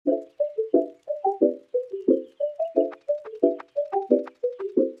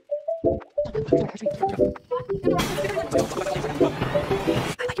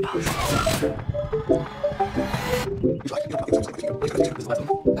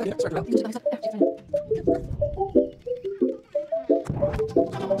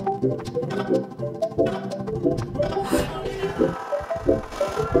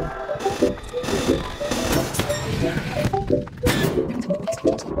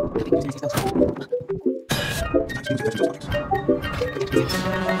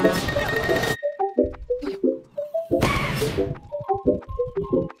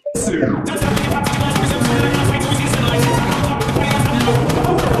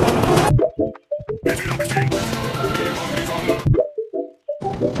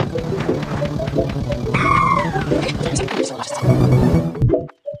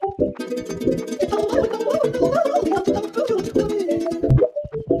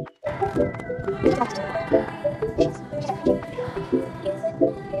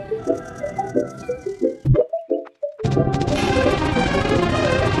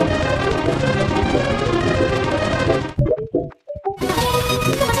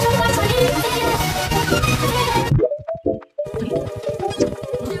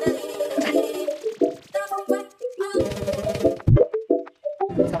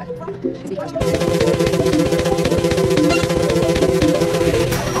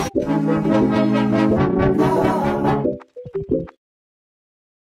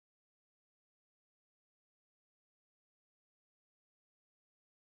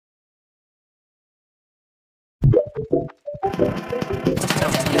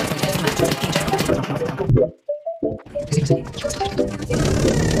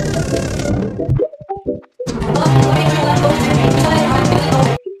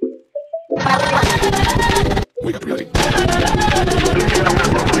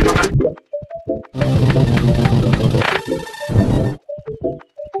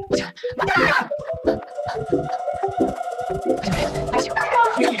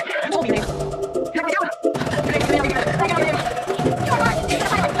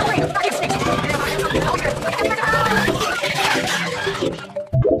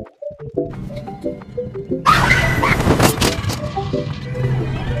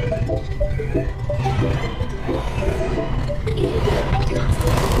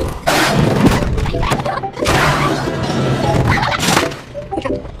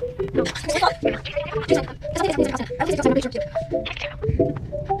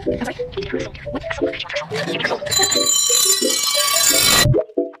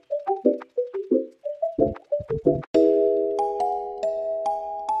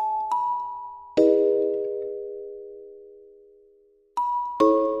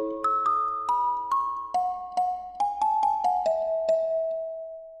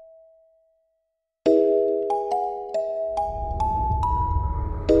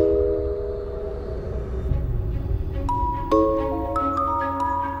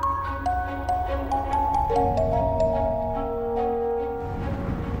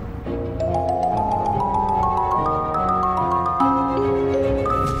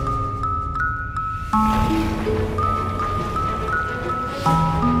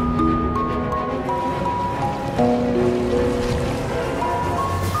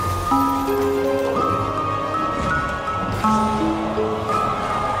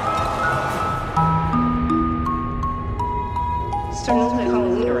Starting to look like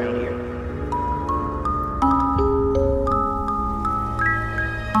Halloween around here.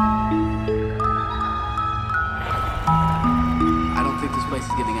 I don't think this place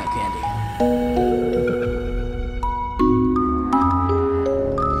is giving out candy.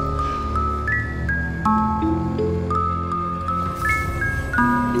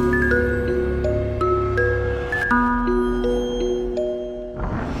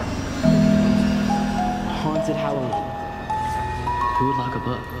 Haunted Halloween. Who would lock a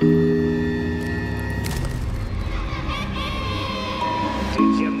book?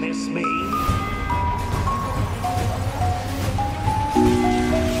 Did you miss me?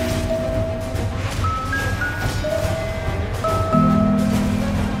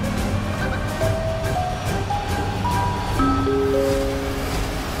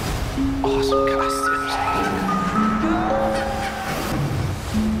 Awesome costumes.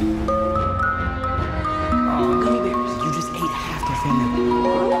 Oh, gummy bears. You just ate half their family.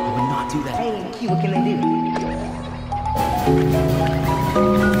 I would not do that. Hey, Key, what can I do?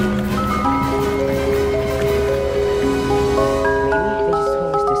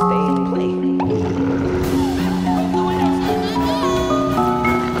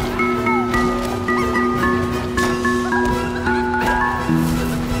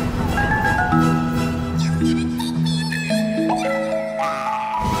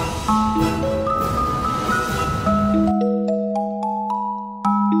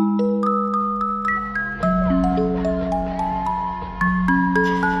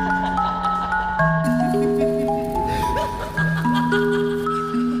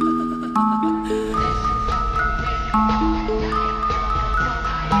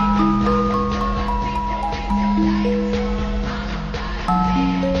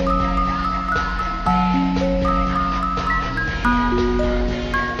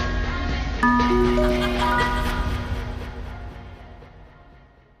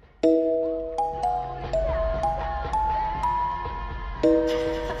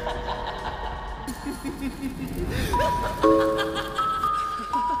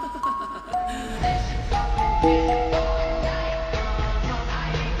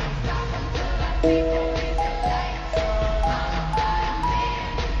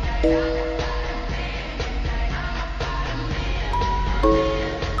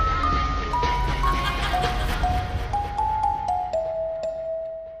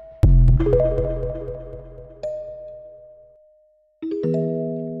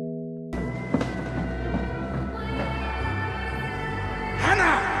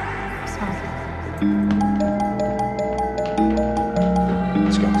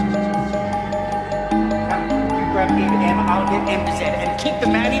 Let's go. Grab David M, I'll get MZ, and keep the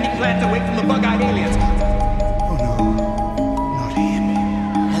man-eating plants away from the bug-eyed aliens. Oh no, not him.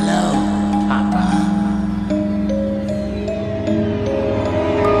 Hello, Papa.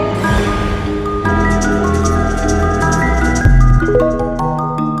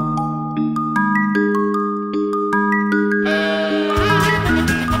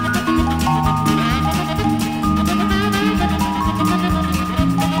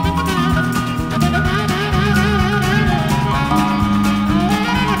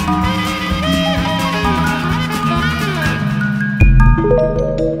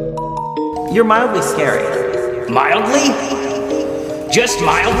 You're mildly scary. Mildly? Just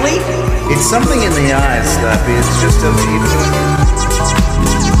mildly? It's something in the eyes, Slappy. It's just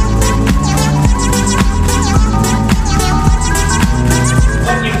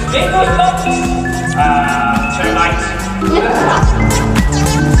What you think of tonight?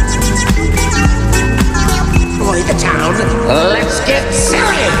 Boy, the town. Let's get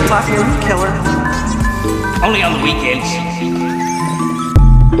serious. Fluffy, are you a killer? Only on the weekends.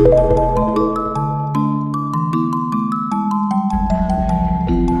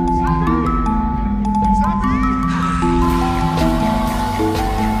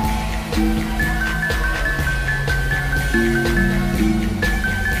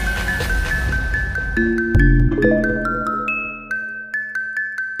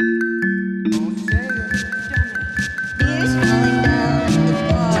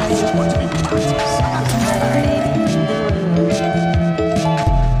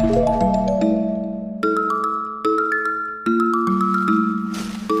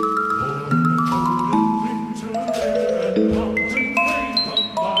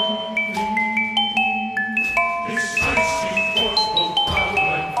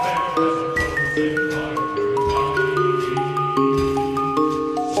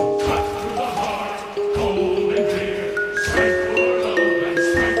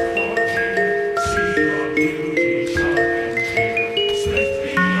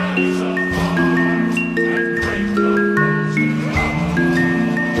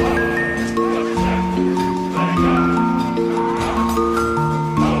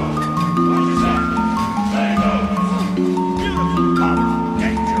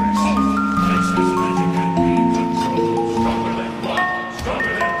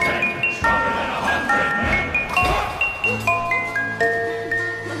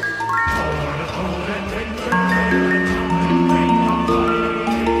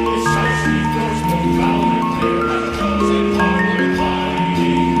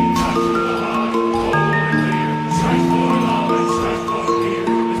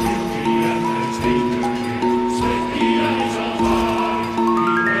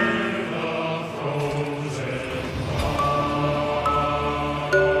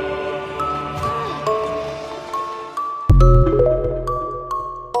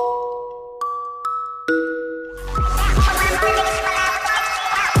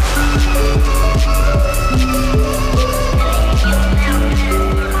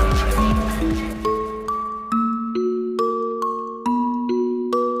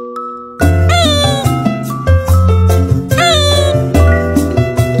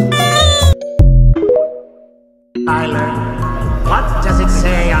 What does it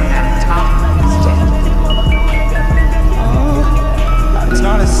say on that top step? It's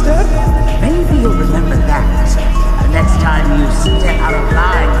not a step? Maybe you'll remember that the next time you step out of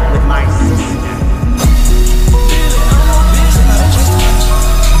line with my sister.